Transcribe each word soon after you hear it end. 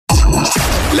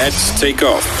Let's take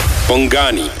off.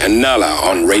 Bongani and Nala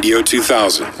on Radio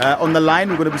 2000. On the line,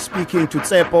 we're going to be speaking to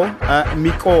Tshepo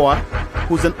Mekoa,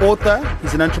 who's an author,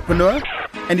 he's an entrepreneur,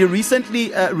 and he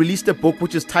recently released a book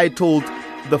which is titled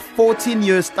The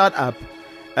 14-Year Startup.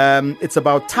 It's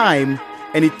about time,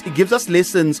 and it gives us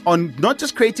lessons on not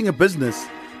just creating a business,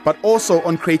 but also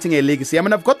on creating a legacy. I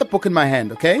mean, I've got the book in my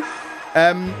hand, okay?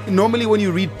 Normally when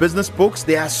you read business books,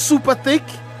 they are super thick.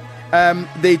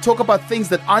 They talk about things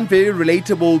that aren't very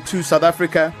relatable to South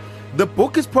Africa. The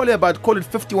book is probably about, call it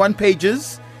 51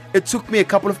 pages. It took me a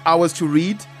couple of hours to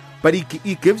read, but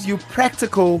it gives you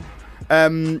practical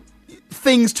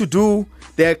things to do.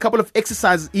 There are a couple of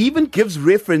exercises. It even gives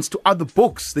reference to other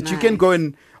books that you can go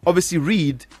and obviously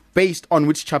read based on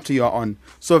which chapter you are on.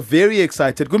 So very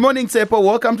excited. Good morning, Tshepo.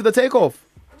 Welcome to the Takeoff.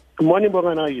 Good morning,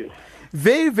 Bogan. How are you?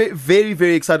 Very, very, very,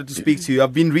 very excited to speak to you.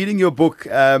 I've been reading your book,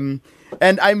 and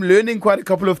I'm learning quite a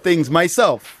couple of things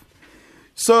myself.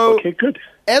 So, okay, good.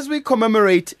 As we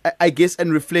commemorate, I guess,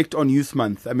 and reflect on Youth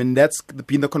Month, I mean, that's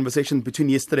been the conversation between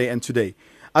yesterday and today.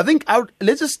 I think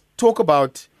let's just talk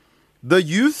about the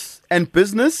youth and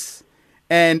business,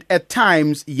 and at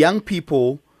times, young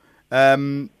people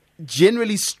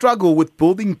generally struggle with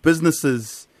building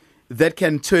businesses that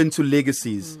can turn to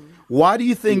legacies. Why do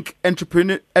you think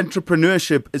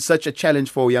entrepreneurship is such a challenge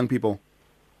for young people?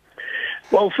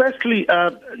 Well, firstly,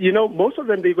 most of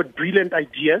them, they've got brilliant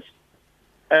ideas,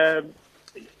 and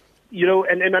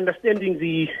understanding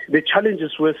the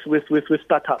challenges with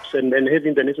startups and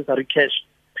having the necessary cash.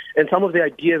 And some of the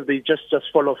ideas, they just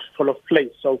fall off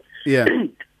place. So, yeah.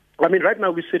 I mean, right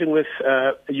now we're sitting with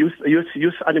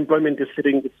youth unemployment is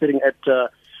sitting at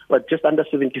just under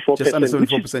 74%. Just under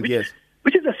 74%, yes.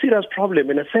 Which is a serious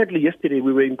problem. And sadly, yesterday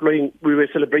we were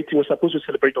celebrating one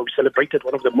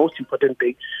of the most important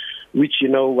days, which,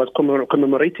 was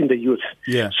commemorating the youth.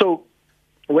 Yeah. So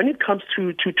when it comes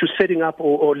to setting up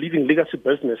or leaving legacy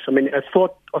business, I mean, a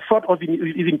thought of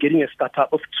even getting a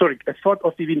startup, a thought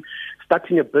of even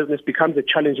starting a business becomes a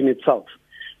challenge in itself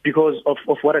because of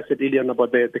what I said earlier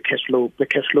about the cash flow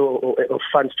of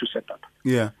funds to set up.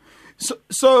 Yeah.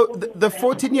 So the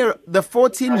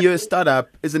 14-year startup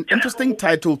is an interesting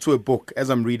title to a book as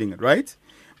I'm reading it, right?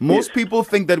 Most people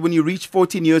think that when you reach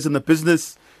 14 years in the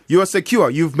business, you are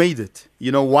secure, you've made it.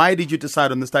 Why did you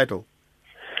decide on this title?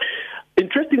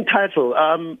 Interesting title.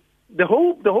 The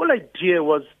whole idea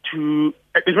was to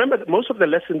remember that most of the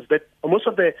lessons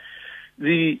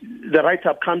the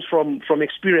write-up comes from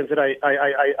experience that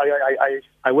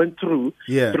I went through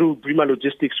Brima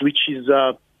Logistics, which is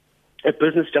a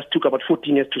business just took about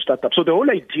 14 years to start up. So the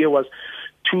whole idea was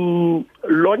to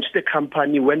launch the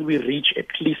company when we reach at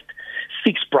least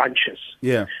 6 branches.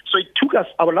 Yeah. So it took us,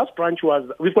 our last branch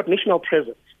we've got national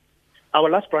presence.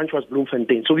 Our last branch was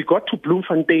Bloemfontein. So we got to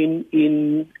Bloemfontein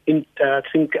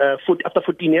after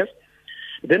 14 years.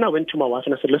 Then I went to my wife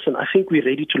and I said, listen, I think we're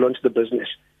ready to launch the business.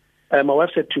 My wife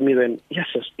said to me then, yes,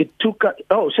 it took,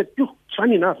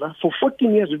 funny enough, for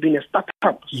 14 years we've been a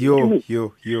startup. She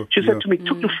said to me, it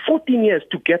took you 14 years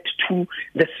to get to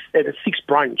the 6th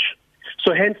branch.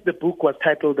 So hence the book was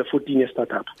titled The 14-Year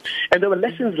Startup. And there were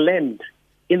lessons learned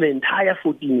in the entire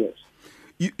 14 years.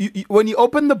 When you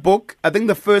open the book, I think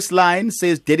the first line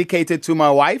says dedicated to my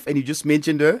wife, and you just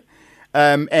mentioned her.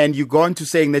 And you go on to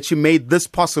saying that she made this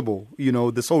possible,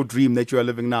 this whole dream that you are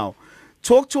living now.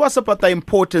 Talk to us about the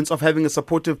importance of having a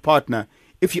supportive partner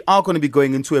if you are going to be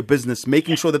going into a business,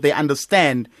 making sure that they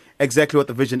understand exactly what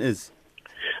the vision is.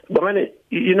 But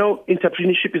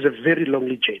entrepreneurship is a very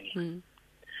lonely journey.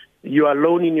 You are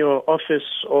alone in your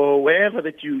office or wherever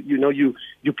that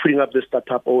you're putting up the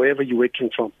startup or wherever you're working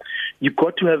from. You've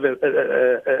got to have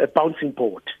a bouncing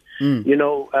board. When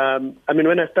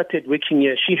I started working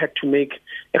here, she had to make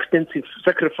extensive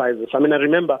sacrifices. I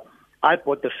remember I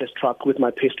bought the first truck with my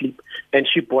payslip, and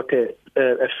she bought a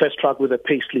first truck with a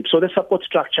payslip. So the support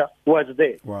structure was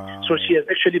there. Wow. So she has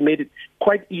actually made it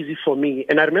quite easy for me.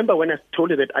 And I remember when I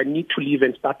told her that I need to leave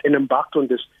and start and embark on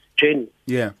this journey.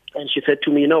 Yeah. And she said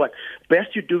to me, you know what,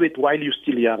 best you do it while you're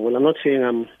still young. Well, I'm not saying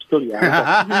I'm still young.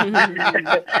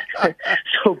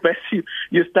 So best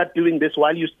you start doing this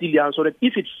while you're still young so that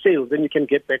if it fails, then you can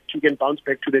bounce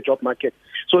back to the job market.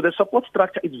 So the support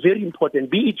structure is very important,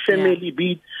 be it family,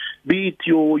 be it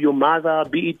your mother,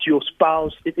 be it your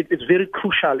spouse. It's very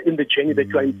crucial in the journey that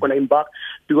you are going to embark,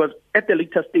 because at the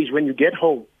later stage when you get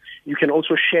home, you can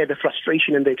also share the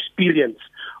frustration and the experience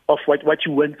of what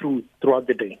you went through throughout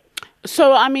the day.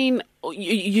 So, I mean,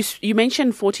 you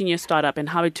mentioned 14-year startup and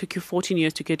how it took you 14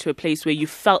 years to get to a place where you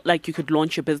felt like you could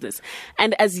launch your business.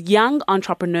 And as young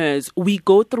entrepreneurs, we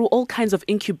go through all kinds of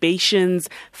incubations,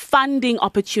 funding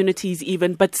opportunities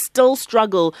even, but still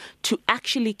struggle to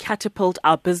actually catapult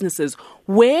our businesses.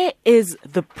 Where is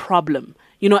the problem?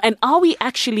 And are we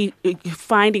actually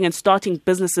finding and starting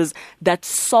businesses that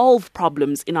solve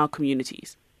problems in our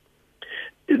communities?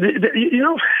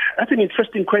 That's an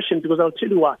interesting question, because I'll tell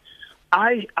you what.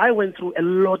 I went through a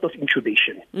lot of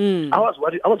incubation. I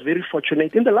was very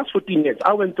fortunate. In the last 14 years,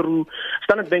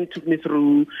 Standard Bank took me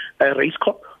through Race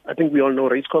Corp. I think we all know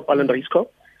Race Corp, Alan Race Corp.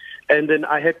 And then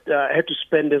I had to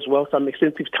spend as well some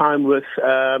extensive time with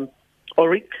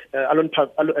Oric,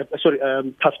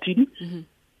 Paftidi,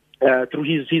 through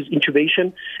his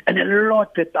incubation. And a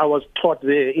lot that I was taught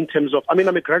there in terms of, I'm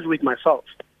a graduate myself,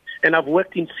 and I've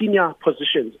worked in senior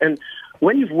positions. And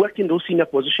when you've worked in those senior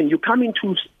positions, you come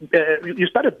into, you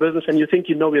start a business and you think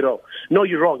you know it all. No,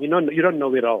 you're wrong. You don't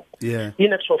know it all. Yeah.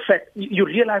 In actual fact, you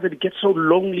realize that it gets so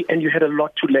lonely and you had a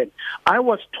lot to learn. I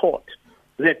was taught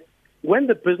that when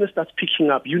the business starts picking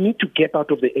up, you need to get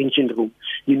out of the engine room.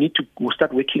 You need to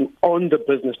start working on the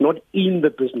business, not in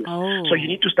the business. Oh. So you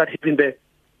need to start having the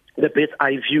bird's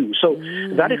eye view. So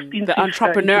that extends the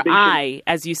entrepreneur eye,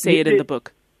 as you say it in the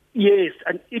book. Yes,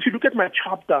 and if you look at my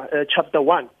chapter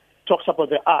 1, talks about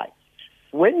the eye.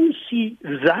 When you see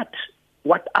that,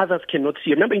 what others cannot see.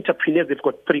 Remember, entrepreneurs, they've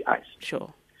got 3 eyes.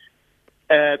 Sure.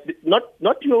 The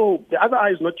other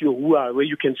eye is not your hua, where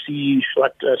you can see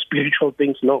what spiritual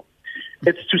things. No,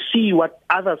 it's to see what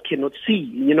others cannot see.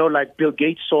 Like Bill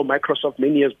Gates saw Microsoft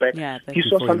many years back. Yeah, he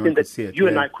saw something that you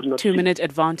and I could not see. 2-minute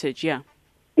advantage. Yeah.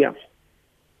 Yeah.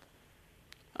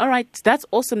 All right, that's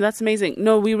awesome. That's amazing.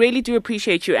 No, we really do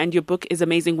appreciate you, and your book is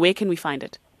amazing. Where can we find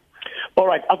it? All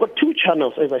right, I've got 2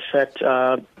 channels, as I said.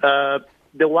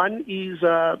 The one is,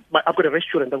 I've got a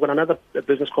restaurant. I've got another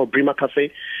business called Brima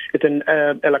Cafe. It's an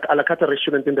a la carte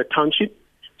restaurant in the township.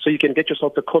 So you can get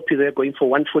yourself a copy there going for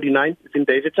 $149. It's in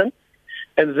Davidson.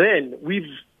 And then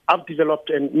I've developed,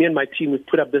 and me and my team, we've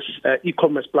put up this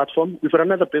e-commerce platform. We've got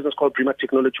another business called Brima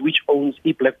Technology, which owns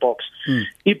eBlackbox.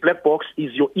 eBlackbox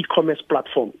is your e-commerce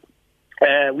platform.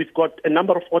 We've got a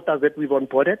number of authors that we've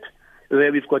onboarded.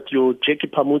 There we've got your Jackie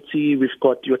Pamutsi, we've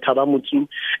got your Tabamutsu,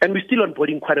 and we're still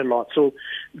onboarding quite a lot. So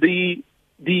we've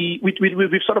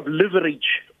sort of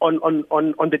leveraged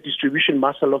on the distribution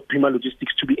muscle of Brima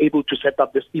Logistics to be able to set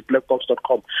up this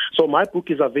eBlackbox.com. So my book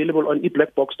is available on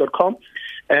eBlackbox.com,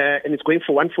 and it's going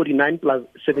for $149 plus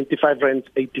 75 rand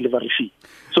a delivery fee.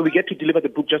 So we get to deliver the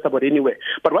book just about anywhere.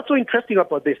 But what's so interesting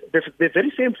about this, the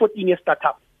very same 14-year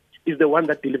startup is the one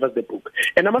that delivers the book.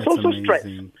 And I must also stress,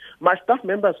 my staff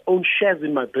members own shares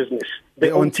in my business.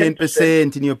 They own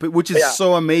 10% in your book, which is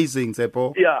so amazing,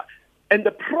 Tshepo. Yeah. And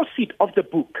the proceeds of the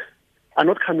book are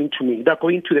not coming to me. They're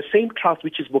going to the same trust,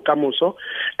 which is Bokamoso.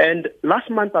 And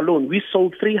last month alone, we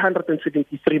sold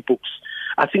 373 books.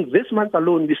 I think this month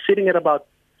alone, we're sitting at about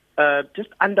just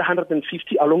under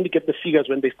 150. I'll only get the figures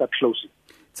when they start closing.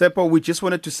 Tshepo, we just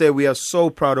wanted to say we are so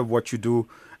proud of what you do.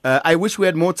 I wish we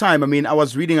had more time. I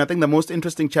was reading, I think the most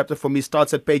interesting chapter for me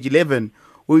starts at page 11,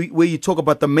 where you talk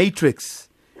about the matrix.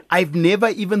 I've never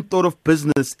even thought of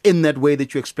business in that way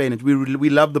that you explain it. We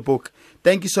love the book.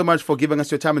 Thank you so much for giving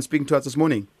us your time and speaking to us this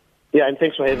morning. Yeah, and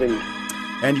thanks for having me.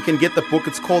 And you can get the book.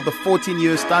 It's called The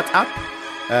 14-Year Startup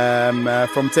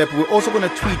from Tshepo. We're also going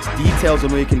to tweet details on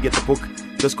where you can get the book.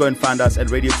 Just go and find us at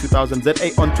Radio 2000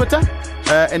 ZA on Twitter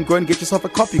and go and get yourself a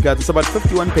copy, guys. It's about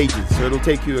 51 pages, so it'll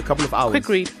take you a couple of hours. Quick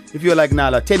read. If you're like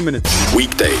Nala, 10 minutes.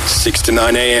 Weekdays, 6 to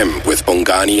 9 a.m. with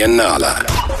Bongani and Nala.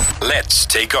 Let's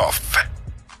take off.